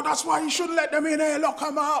people are like, "Oh, that's why you shouldn't let them in here. Lock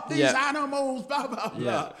them up. These animals, blah blah blah."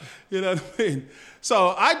 Yeah. You know what I mean?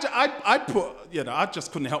 So I put, I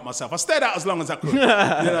just couldn't help myself. I stayed out as long as I could. You know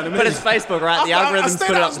what I mean? But it's Facebook, right? The algorithms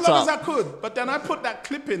put it up the top. I stayed out as long as I could. But then I put that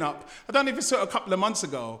clipping up. I don't know if you saw it a couple of months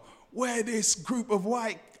ago, where this group of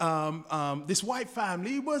this white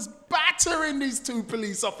family was battering these two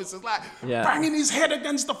police officers, like banging his head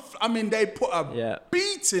against they put a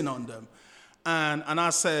beating on them. And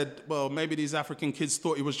I said, well, maybe these African kids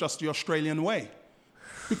thought it was just the Australian way.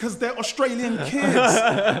 Because they're Australian kids.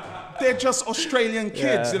 They're just Australian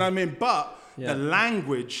kids, you know what I mean? But the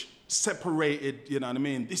language separated, you know what I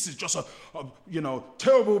mean? This is just a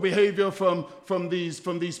terrible behavior from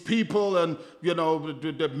these people, and,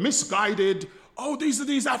 they're misguided. Oh, these are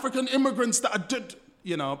these African immigrants that did,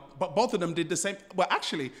 but both of them did the same. Well,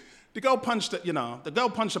 actually, the girl punched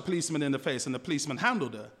a policeman in the face, and the policeman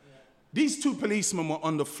handled her. These two policemen were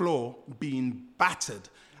on the floor being battered,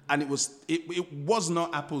 and it was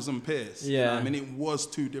not apples and pears. Yeah. You know what I mean, it was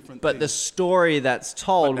two different things. But the story that's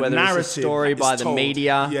told, whether it's a story by the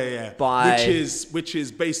media, which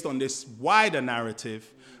is based on this wider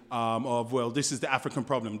narrative of, well, this is the African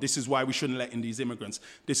problem. This is why we shouldn't let in these immigrants.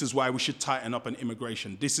 This is why we should tighten up on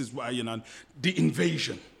immigration. This is why, the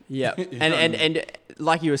invasion. Yeah, and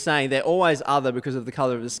like you were saying, they're always other because of the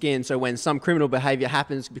color of the skin. So when some criminal behavior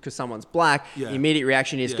happens because someo's black, the immediate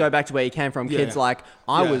reaction is go back to where you came from. Kids like,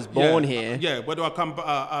 I was born here. Yeah, where do I come?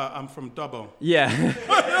 I'm from Dubbo. Yeah,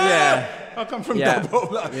 yeah. I come from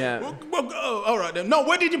Dubbo. Well, all right then. No,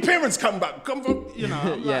 where did your parents come back? Come from,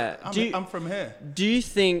 I'm from here. Do you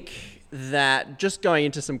think that, just going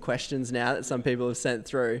into some questions now that some people have sent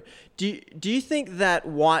through, do you think that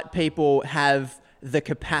white people have the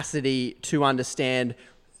capacity to understand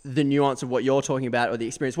the nuance of what you're talking about, or the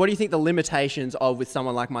experience? What do you think the limitations of with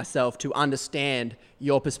someone like myself to understand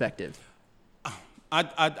your perspective?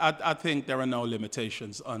 I think there are no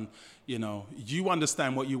limitations on, you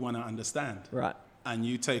understand what you want to understand. Right. And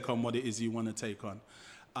you take on what it is you want to take on.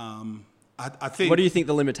 I think. What do you think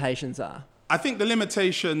the limitations are? I think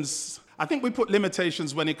we put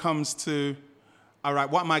limitations when it comes to, all right,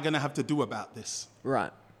 what am I going to have to do about this?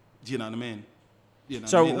 Right. Do you know what I mean?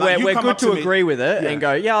 So we're good to agree with it and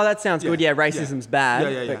go, that sounds good. Yeah, racism's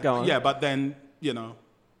bad. But go on. Yeah, but then,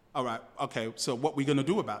 all right, okay, so what are we going to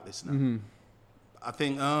do about this now? Mm-hmm. I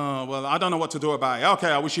think, I don't know what to do about it. Okay,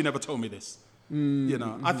 I wish you never told me this.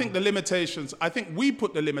 Mm-hmm. I think we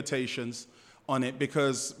put the limitations on it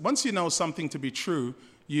because once you know something to be true,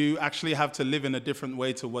 you actually have to live in a different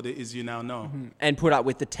way to what it is you now know. Mm-hmm. And put up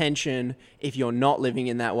with the tension if you're not living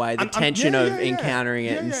in that way, the tension of encountering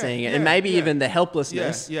it and seeing it, and maybe even the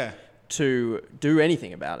helplessness to do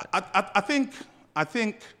anything about it. I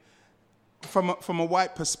think from a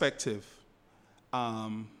white perspective, I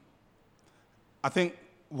think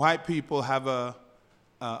white people have a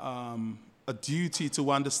duty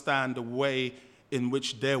to understand the way in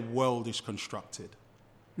which their world is constructed.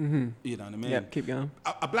 Mm-hmm. You know what I mean? Yeah, keep going.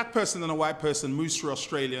 A black person and a white person moves through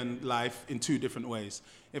Australian life in two different ways.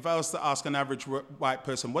 If I was to ask an average white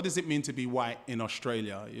person, what does it mean to be white in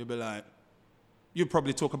Australia? You'd be like, you'd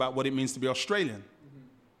probably talk about what it means to be Australian. Mm-hmm.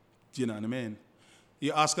 Do you know what I mean?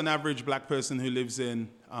 You ask an average black person who lives in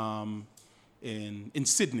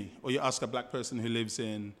Sydney, or you ask a black person who lives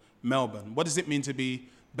in Melbourne, what does it mean to be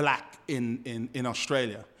black in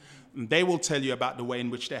Australia? And they will tell you about the way in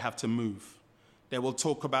which they have to move. They will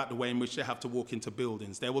talk about the way in which they have to walk into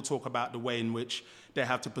buildings. They will talk about the way in which they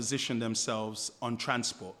have to position themselves on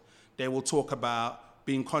transport. They will talk about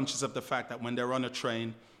being conscious of the fact that when they're on a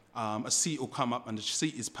train, a seat will come up and the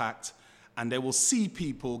seat is packed, and they will see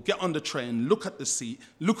people get on the train, look at the seat,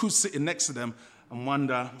 look who's sitting next to them, and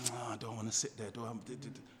wonder, I don't want to sit there.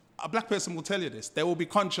 A black person will tell you this. They will be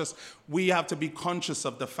conscious. We have to be conscious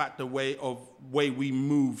of the fact, the way we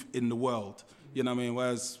move in the world. You know what I mean?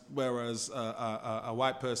 Whereas a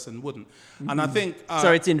white person wouldn't. And I think...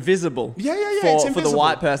 so it's invisible it's invisible. For the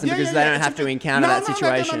white person because they don't have to encounter that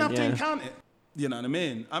situation. No, they don't have to encounter it. You know what I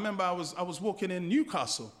mean? I remember I was walking in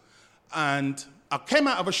Newcastle and I came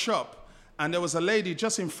out of a shop and there was a lady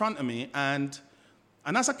just in front of me and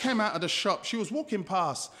as I came out of the shop, she was walking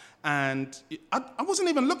past And I wasn't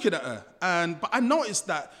even looking at her. But I noticed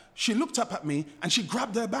that she looked up at me and she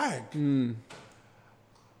grabbed her bag. And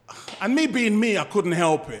me being me, I couldn't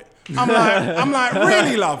help it. I'm like,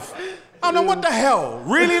 really, love? I don't know, what the hell?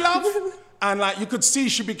 Really, love? And like, you could see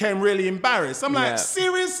she became really embarrassed. I'm like,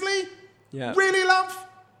 seriously? Yeah. Really, love?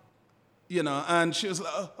 You know, and she was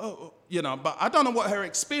like, you know, but I don't know what her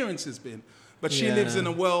experience has been. But she lives in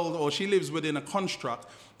a world, or she lives within a construct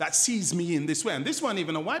that sees me in this way. And this wasn't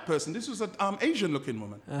even a white person. This was an Asian-looking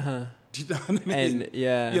woman. Do you know what I mean? And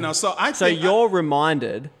yeah. You know, so I So think you're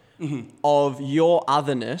reminded of your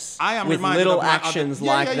otherness I am with reminded little of my actions other,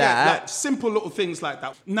 like that. Like simple little things like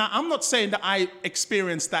that. Now, I'm not saying that I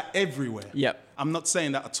experience that everywhere. Yep. I'm not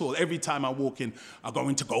saying that at all. Every time I walk in, I go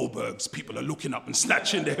into Goldberg's, people are looking up and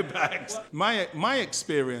snatching their bags. My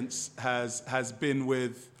experience has been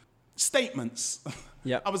with statements.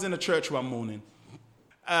 Yep. I was in a church one morning,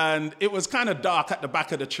 and it was kind of dark at the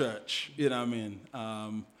back of the church, you know what I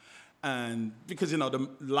mean? And because, you know, the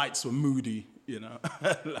lights were moody, you know.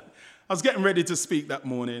 I was getting ready to speak that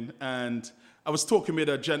morning, and I was talking with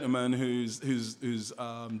a gentleman whose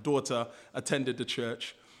daughter attended the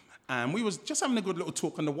church, and we was just having a good little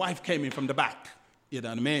talk, and the wife came in from the back, you know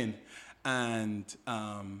what I mean? And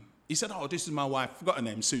he said, oh, this is my wife. I forgot her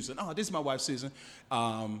name, Susan. Oh, this is my wife, Susan.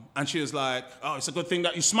 And she was like, oh, it's a good thing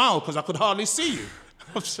that you smile, because I could hardly see you.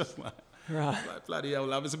 I was just like, like, bloody hell,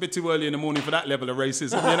 love. It's a bit too early in the morning for that level of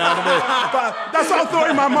racism, you know what I mean? But that's what I thought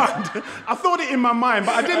in my mind. I thought it in my mind,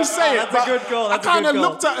 but I didn't say it. That's a good call. I kind of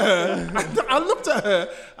looked at her. I looked at her,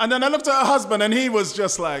 and then I looked at her husband, and he was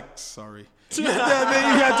just like, sorry.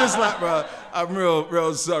 Yeah, just like, bro, I'm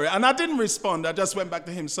real sorry. And I didn't respond. I just went back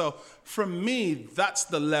to him. So from me, that's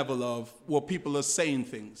the level of what people are saying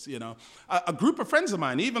things, you know. A group of friends of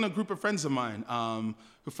mine, even a group of friends of mine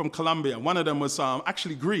from Colombia, one of them was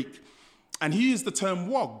actually Greek. And he used the term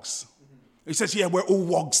wogs. He says, yeah, we're all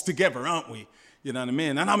wogs together, aren't we? You know what I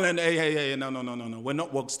mean? And I'm like, hey, no, we're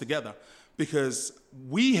not wogs together. Because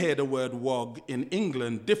we hear the word wog in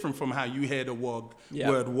England different from how you hear the word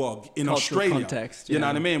wog in Cultural Australia. Context, you know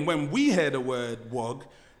what I mean? When we hear the word wog,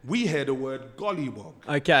 we hear the word gollywog.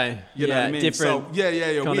 Okay. You know what I mean? Different So, yeah.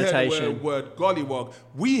 We hear the word gollywog.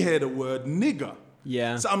 We hear the word nigger.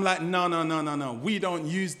 Yeah. So I'm like, no. We don't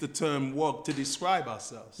use the term wog to describe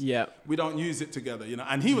ourselves. Yeah. We don't use it together, you know.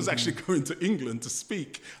 And he was actually going to England to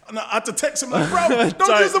speak. And I had to text him like, bro,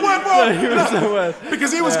 don't use the word wog.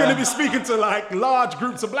 Because he was going to be speaking to like large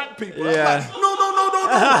groups of black people. Yeah. I was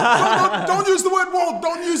like, no, don't use the word wog.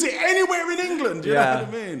 Don't use it anywhere in England. You know what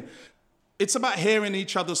I mean? It's about hearing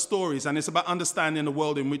each other's stories, and it's about understanding the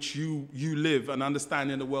world in which you live and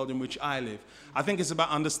understanding the world in which I live. I think it's about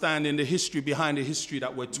understanding the history behind the history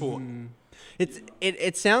that we're taught.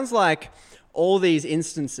 It sounds like all these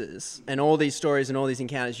instances and all these stories and all these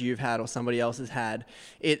encounters you've had or somebody else has had,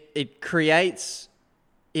 it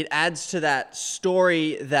adds to that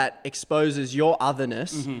story that exposes your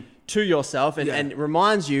otherness to yourself and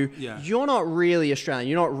reminds you, you're not really Australian,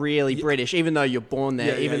 you're not really British, even though you're born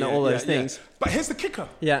there, even though all those things. But here's the kicker.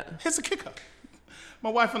 Here's the kicker. My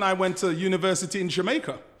wife and I went to university in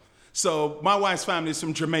Jamaica. So my wife's family is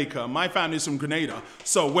from Jamaica. My family is from Grenada.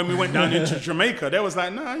 So when we went down into Jamaica, they was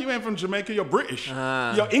like, nah, you ain't from Jamaica, you're British.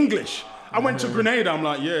 You're English. I went to Grenada. I'm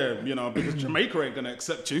like, yeah, you know, because Jamaica ain't going to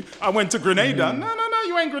accept you. I went to Grenada. No,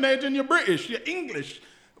 you ain't Grenadian, you're British, you're English.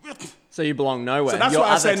 So you belong nowhere. So that's why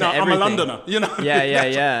I say, no, I'm a Londoner, you know?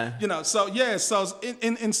 Yeah. You know, so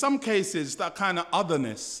in some cases, that kind of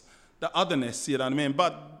otherness, you know what I mean?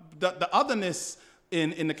 But the otherness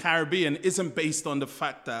in the Caribbean isn't based on the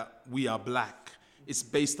fact that we are black. It's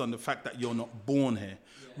based on the fact that you're not born here.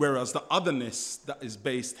 Whereas the otherness that is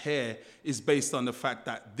based here is based on the fact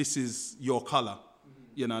that this is your color,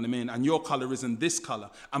 you know what I mean? And your color isn't this color.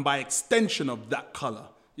 And by extension of that color,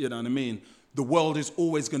 you know what I mean? The world is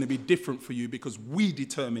always going to be different for you because we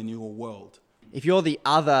determine your world. If you're the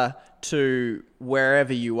other to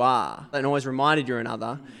wherever you are and always reminded you're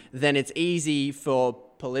another, then it's easy for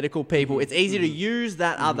political people. It's easy to use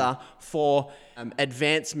that other for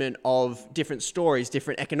advancement of different stories,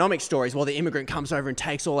 different economic stories. While the immigrant comes over and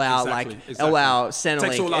takes all our all our Centrelink,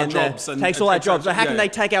 takes all our jobs, takes all our jobs. But how can they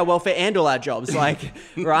take our welfare and all our jobs? Like,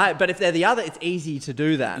 right? But if they're the other, it's easy to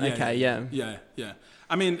do that. Yeah.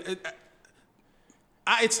 I mean,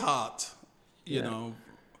 at its heart, you know,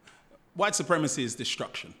 white supremacy is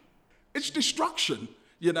destruction. It's destruction.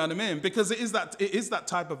 You know what I mean? Because it is that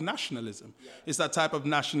type of nationalism. Yeah. It's that type of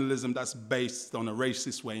nationalism that's based on a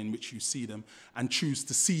racist way in which you see them and choose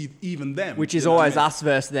to see even them. Which is always us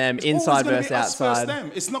versus them, inside versus outside. Us versus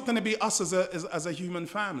them. It's not going to be us as a human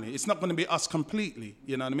family. It's not going to be us completely.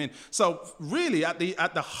 You know what I mean? So really, at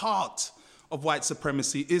the heart of white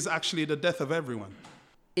supremacy is actually the death of everyone.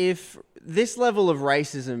 If this level of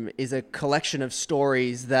racism is a collection of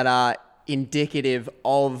stories that are indicative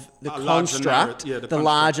of the construct, the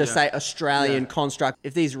larger, say, Australian construct,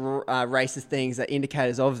 if these racist things are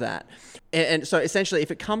indicators of that. And so essentially,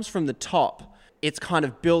 if it comes from the top, it's kind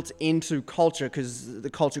of built into culture because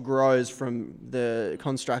the culture grows from the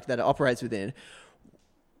construct that it operates within.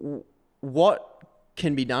 What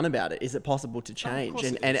can be done about it? Is it possible to change?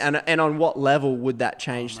 And on what level would that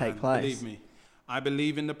change take place? Believe me, I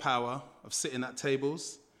believe in the power of sitting at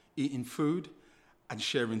tables, eating food, and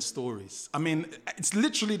sharing stories. I mean, it's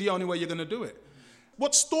literally the only way you're going to do it.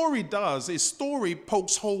 What story does is story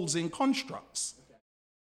pokes holes in constructs.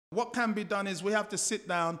 What can be done is we have to sit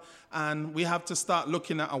down and we have to start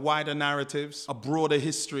looking at a wider narratives, a broader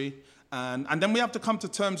history, and then we have to come to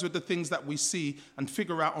terms with the things that we see and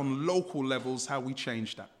figure out on local levels how we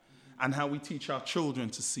change that and how we teach our children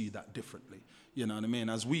to see that differently. You know what I mean?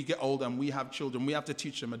 As we get older and we have children, we have to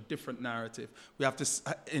teach them a different narrative. We have to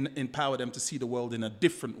empower them to see the world in a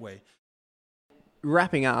different way.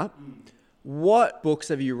 Wrapping up, what books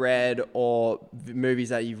have you read or movies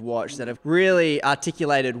that you've watched that have really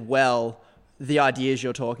articulated well the ideas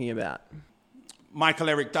you're talking about? Michael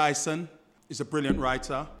Eric Dyson is a brilliant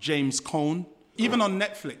writer. James Cone. Even on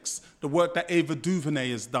Netflix, the work that Ava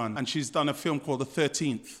DuVernay has done, and she's done a film called The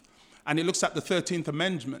 13th, and it looks at the 13th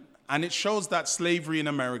Amendment. And it shows that slavery in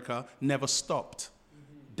America never stopped.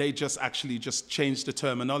 They just changed the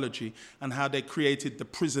terminology and how they created the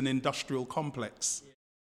prison industrial complex.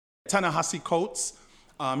 Ta-Nehisi Coates,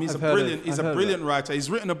 he's a brilliant writer. He's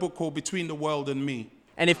written a book called Between the World and Me.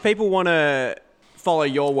 And if people want to follow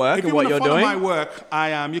your work and what you're doing? If you want to follow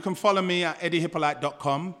my work, you can follow me at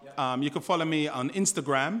eddiehippolyte.com. You can follow me on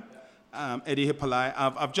Instagram, Eddie Hippolyte.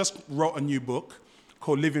 I've just wrote a new book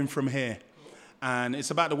called Living From Here. And it's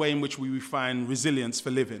about the way in which we refine resilience for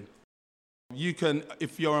living. You can,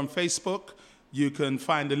 if you're on Facebook, you can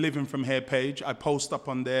find the Living From Here page. I post up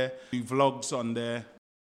on there, do vlogs on there.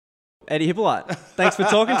 Eddie Hippolyte, thanks for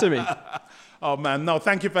talking to me. Oh man, no,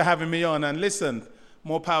 thank you for having me on. And listen,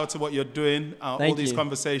 more power to what you're doing, all these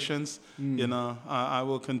conversations. You know, I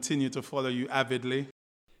will continue to follow you avidly.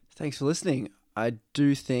 Thanks for listening. I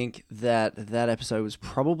do think that episode was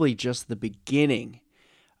probably just the beginning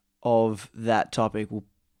of that topic. We'll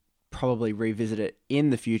probably revisit it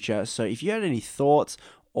in the future. So if you had any thoughts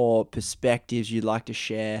or perspectives you'd like to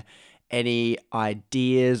share, any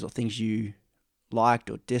ideas or things you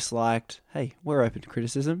liked or disliked, hey, we're open to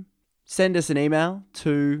criticism. Send us an email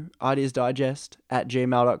to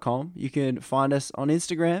ideasdigest@gmail.com. You can find us on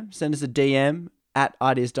Instagram. Send us a DM at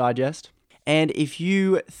ideasdigest. And if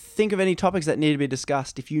you think of any topics that need to be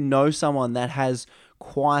discussed, if you know someone that has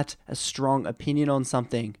quite a strong opinion on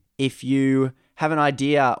something, if you have an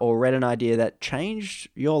idea or read an idea that changed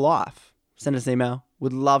your life, send us an email.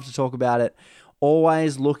 We'd love to talk about it.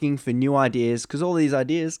 Always looking for new ideas because all these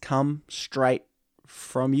ideas come straight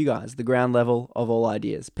from you guys, the ground level of all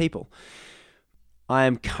ideas, people. I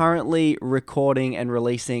am currently recording and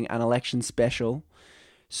releasing an election special.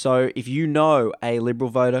 So if you know a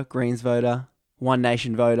Liberal voter, Greens voter, One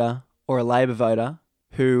Nation voter, or a Labor voter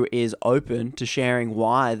who is open to sharing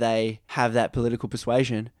why they have that political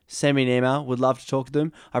persuasion, send me an email. Would love to talk to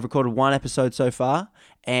them. I've recorded 1 episode so far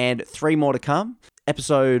and 3 more to come.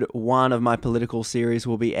 Episode 1 of my political series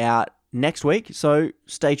will be out next week, so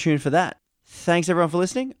stay tuned for that. Thanks everyone for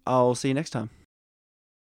listening. I'll see you next time.